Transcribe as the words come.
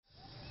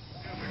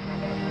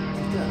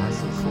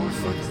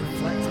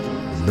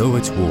Know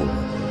It War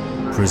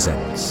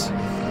presents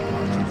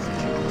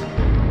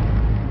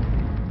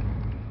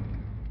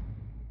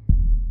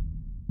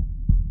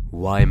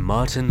Why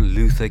Martin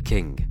Luther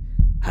King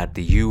Had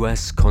the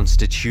US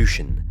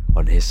Constitution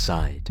on His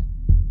Side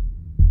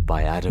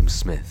by Adam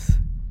Smith.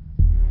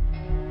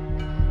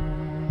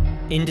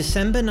 In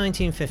December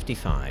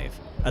 1955,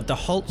 at the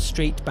Holt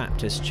Street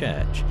Baptist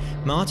Church,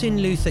 Martin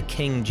Luther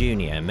King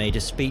Jr. made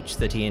a speech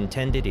that he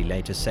intended, he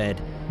later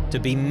said, to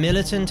be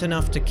militant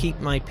enough to keep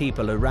my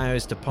people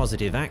aroused to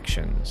positive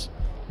actions,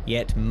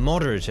 yet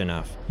moderate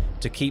enough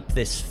to keep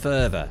this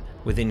fervour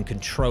within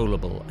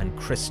controllable and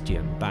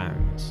Christian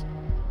bounds.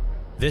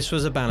 This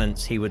was a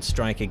balance he would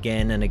strike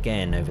again and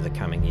again over the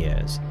coming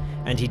years,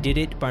 and he did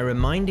it by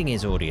reminding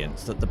his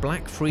audience that the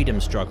black freedom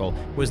struggle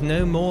was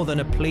no more than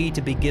a plea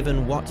to be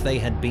given what they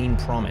had been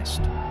promised.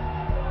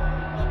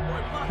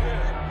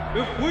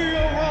 If we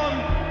are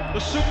wrong, the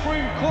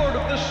Supreme Court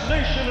of this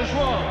nation is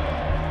wrong.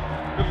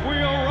 If we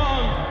are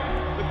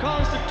wrong, the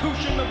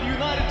Constitution of the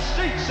United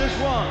States is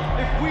wrong.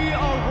 If we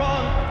are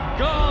wrong,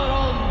 God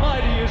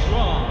Almighty is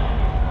wrong.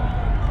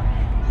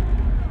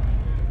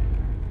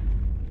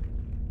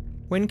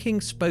 When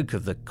King spoke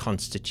of the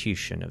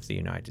Constitution of the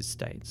United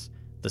States,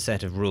 the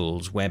set of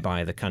rules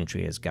whereby the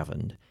country is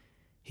governed,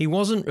 he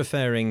wasn't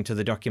referring to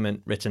the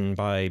document written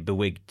by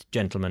bewigged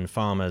gentlemen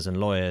farmers and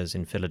lawyers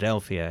in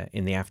Philadelphia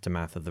in the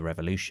aftermath of the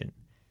Revolution.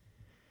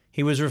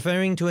 He was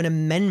referring to an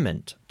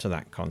amendment to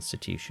that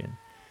Constitution,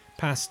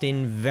 passed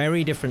in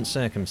very different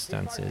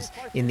circumstances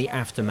in the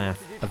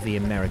aftermath of the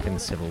American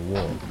Civil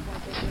War.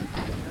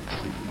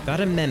 That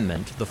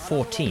amendment, the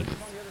 14th,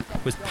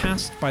 was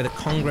passed by the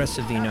Congress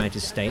of the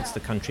United States,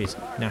 the country's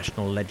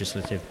national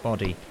legislative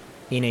body,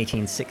 in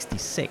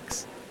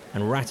 1866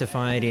 and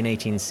ratified in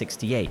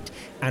 1868.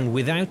 And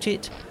without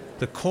it,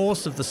 the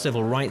course of the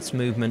civil rights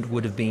movement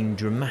would have been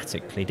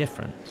dramatically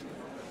different.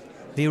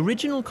 The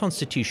original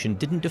Constitution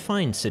didn't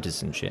define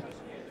citizenship,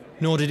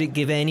 nor did it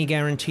give any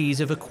guarantees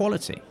of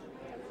equality.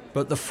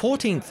 But the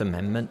 14th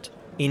Amendment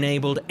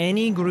enabled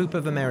any group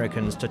of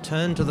Americans to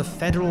turn to the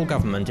federal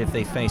government if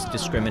they faced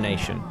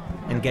discrimination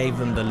and gave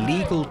them the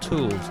legal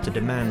tools to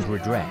demand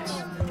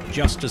redress,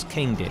 just as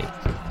King did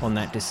on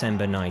that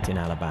December night in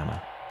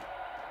Alabama.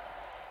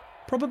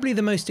 Probably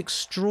the most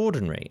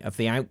extraordinary of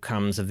the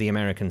outcomes of the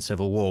American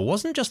Civil War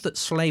wasn't just that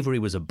slavery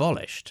was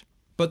abolished,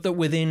 but that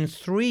within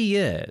 3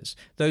 years,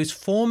 those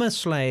former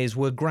slaves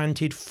were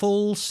granted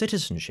full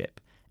citizenship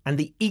and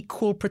the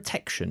equal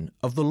protection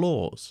of the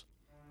laws.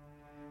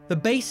 The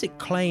basic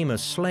claim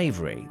of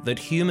slavery, that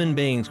human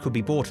beings could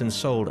be bought and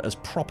sold as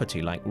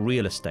property like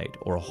real estate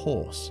or a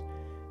horse,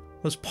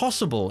 was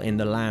possible in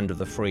the land of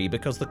the free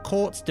because the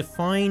courts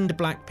defined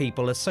black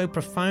people as so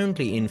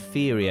profoundly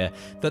inferior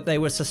that they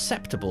were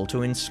susceptible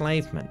to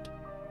enslavement.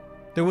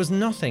 There was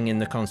nothing in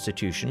the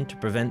Constitution to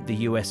prevent the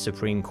US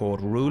Supreme Court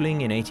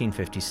ruling in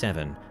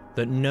 1857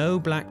 that no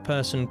black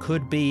person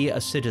could be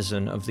a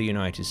citizen of the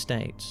United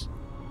States.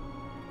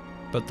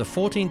 But the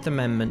 14th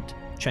Amendment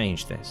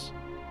changed this.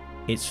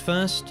 Its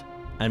first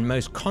and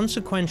most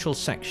consequential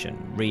section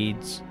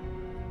reads,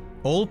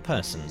 "All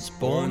persons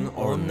born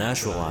or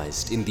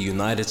naturalized in the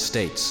United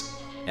States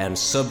and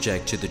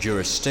subject to the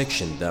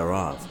jurisdiction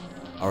thereof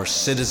are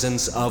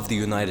citizens of the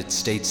United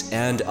States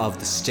and of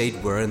the state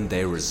wherein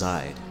they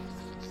reside.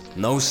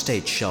 No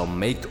state shall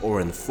make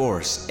or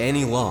enforce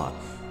any law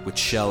which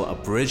shall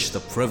abridge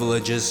the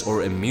privileges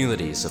or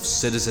immunities of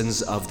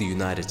citizens of the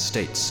United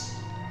States,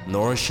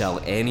 nor shall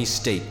any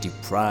state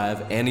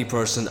deprive any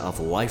person of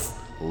life,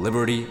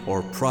 liberty,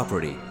 or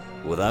property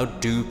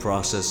without due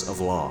process of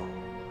law,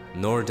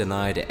 nor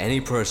deny to any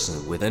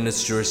person within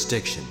its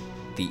jurisdiction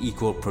the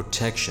equal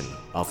protection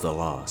of the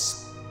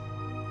laws."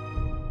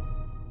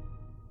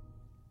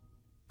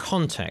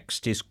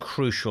 Context is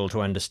crucial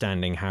to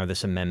understanding how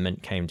this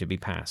amendment came to be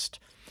passed.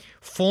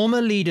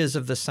 Former leaders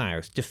of the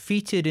South,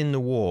 defeated in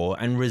the war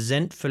and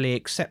resentfully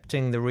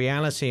accepting the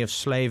reality of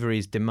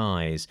slavery's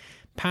demise,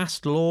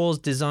 passed laws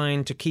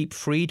designed to keep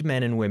freed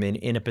men and women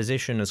in a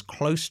position as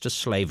close to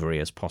slavery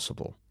as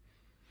possible.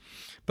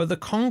 But the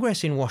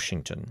Congress in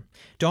Washington,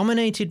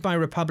 dominated by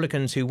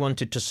Republicans who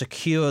wanted to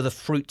secure the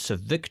fruits of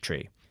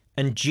victory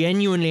and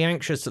genuinely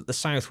anxious that the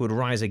South would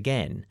rise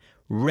again,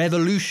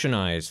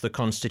 revolutionized the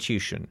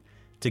Constitution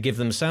to give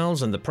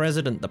themselves and the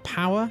president the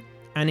power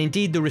and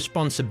indeed the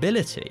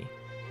responsibility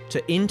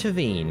to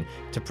intervene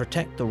to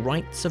protect the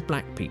rights of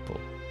black people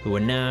who are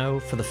now,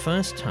 for the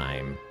first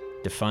time,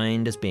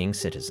 defined as being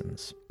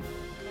citizens.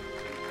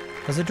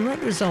 As a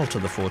direct result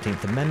of the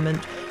 14th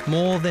Amendment,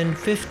 more than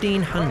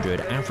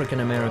 1,500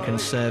 African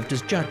Americans served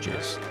as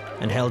judges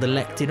and held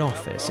elected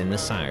office in the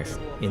South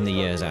in the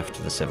years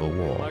after the Civil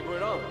War.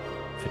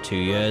 For 2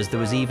 years, there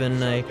was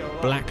even a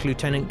black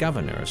lieutenant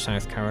governor of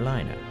South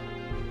Carolina.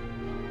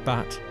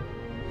 But,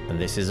 and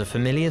this is a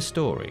familiar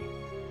story,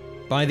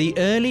 by the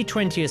early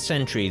 20th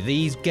century,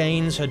 these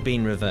gains had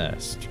been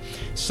reversed.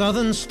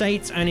 Southern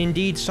states and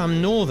indeed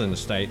some northern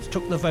states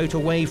took the vote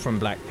away from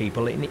black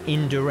people in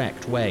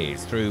indirect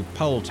ways through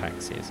poll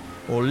taxes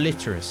or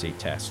literacy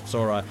tests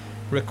or a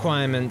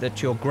requirement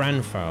that your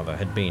grandfather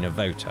had been a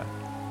voter.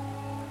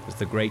 as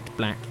the great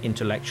black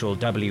intellectual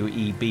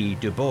W.E.B.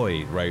 Du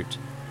Bois wrote,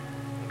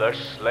 "The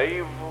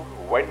slave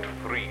went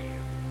free,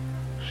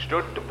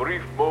 stood a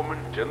brief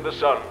moment in the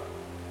sun,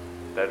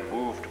 then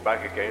moved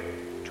back again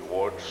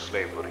towards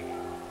slavery."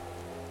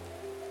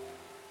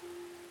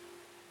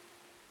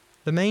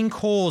 The main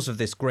cause of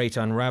this great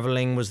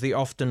unravelling was the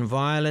often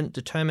violent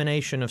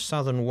determination of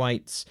Southern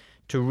whites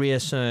to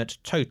reassert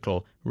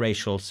total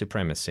racial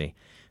supremacy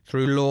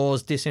through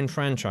laws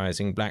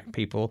disenfranchising black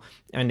people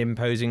and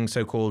imposing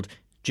so-called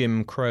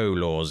Jim Crow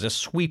laws, a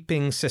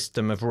sweeping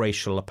system of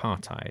racial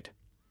apartheid.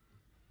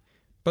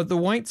 But the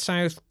white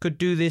South could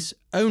do this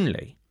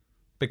only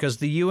because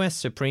the US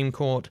Supreme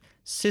Court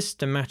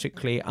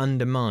systematically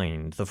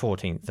undermined the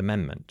 14th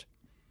Amendment.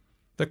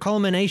 The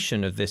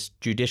culmination of this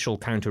judicial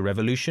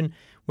counter-revolution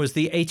was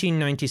the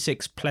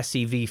 1896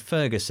 Plessy v.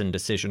 Ferguson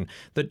decision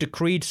that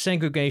decreed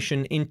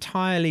segregation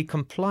entirely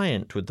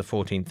compliant with the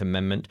 14th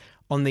Amendment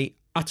on the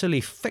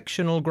utterly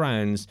fictional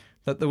grounds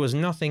that there was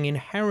nothing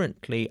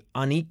inherently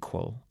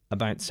unequal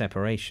about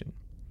separation.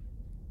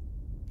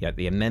 Yet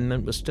the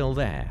amendment was still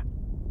there,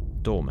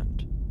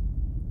 dormant.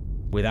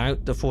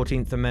 Without the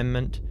 14th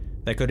Amendment,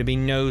 there could have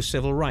been no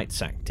Civil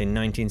Rights Act in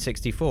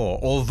 1964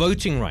 or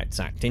Voting Rights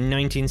Act in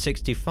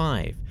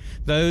 1965.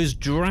 Those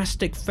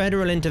drastic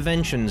federal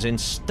interventions in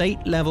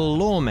state-level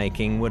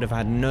lawmaking would have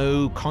had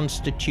no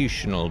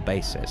constitutional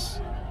basis.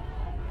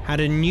 Had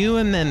a new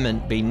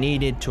amendment been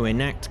needed to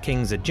enact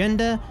King's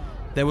agenda,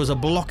 there was a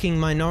blocking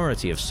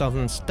minority of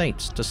southern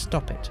states to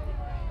stop it.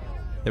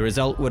 The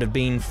result would have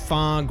been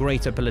far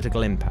greater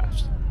political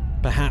impasse,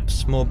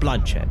 perhaps more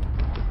bloodshed,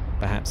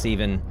 perhaps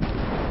even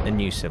a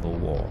new civil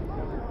war.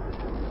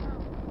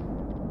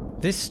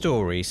 This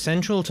story,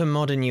 central to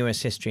modern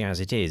US history as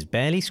it is,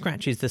 barely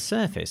scratches the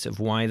surface of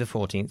why the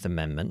 14th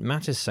Amendment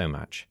matters so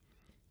much.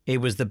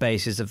 It was the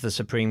basis of the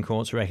Supreme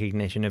Court's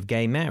recognition of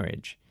gay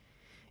marriage.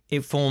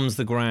 It forms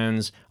the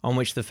grounds on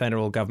which the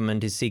federal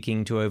government is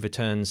seeking to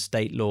overturn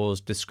state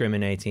laws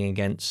discriminating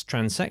against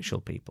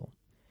transsexual people.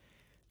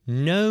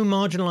 No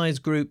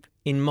marginalized group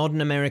in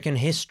modern American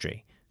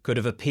history could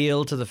have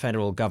appealed to the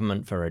federal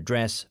government for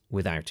redress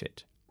without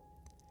it.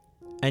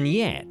 And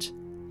yet,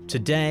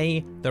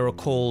 today, there are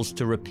calls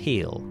to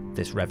repeal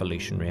this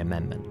revolutionary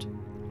amendment,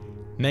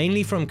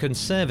 mainly from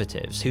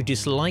conservatives who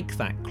dislike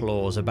that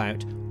clause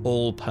about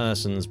all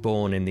persons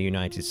born in the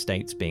United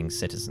States being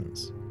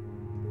citizens.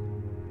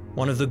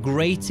 One of the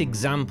great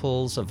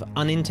examples of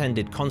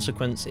unintended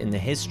consequence in the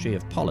history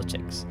of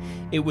politics,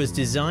 it was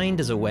designed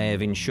as a way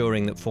of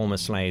ensuring that former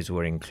slaves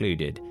were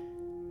included.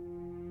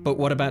 But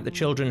what about the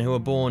children who were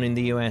born in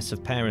the US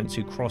of parents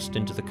who crossed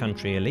into the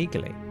country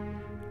illegally?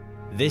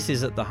 This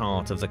is at the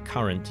heart of the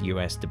current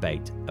US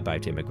debate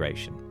about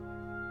immigration.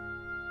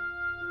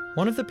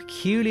 One of the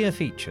peculiar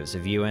features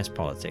of US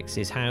politics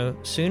is how,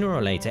 sooner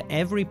or later,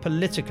 every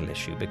political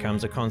issue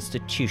becomes a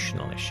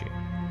constitutional issue.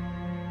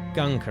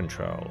 Gun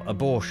control,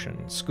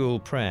 abortion, school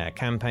prayer,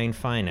 campaign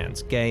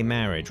finance, gay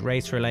marriage,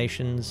 race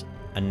relations,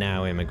 and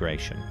now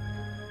immigration.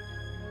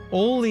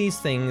 All these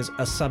things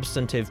are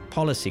substantive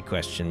policy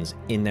questions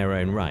in their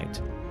own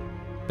right,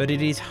 but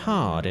it is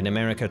hard in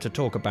America to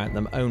talk about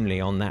them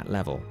only on that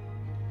level.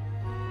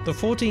 The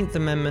 14th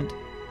Amendment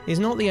is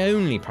not the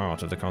only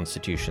part of the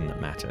Constitution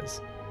that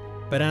matters,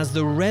 but as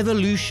the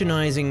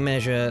revolutionizing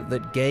measure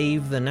that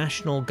gave the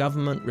national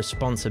government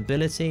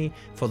responsibility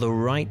for the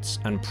rights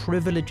and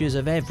privileges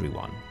of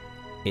everyone,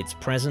 its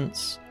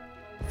presence,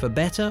 for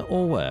better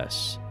or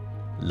worse,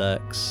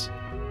 lurks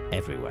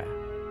everywhere.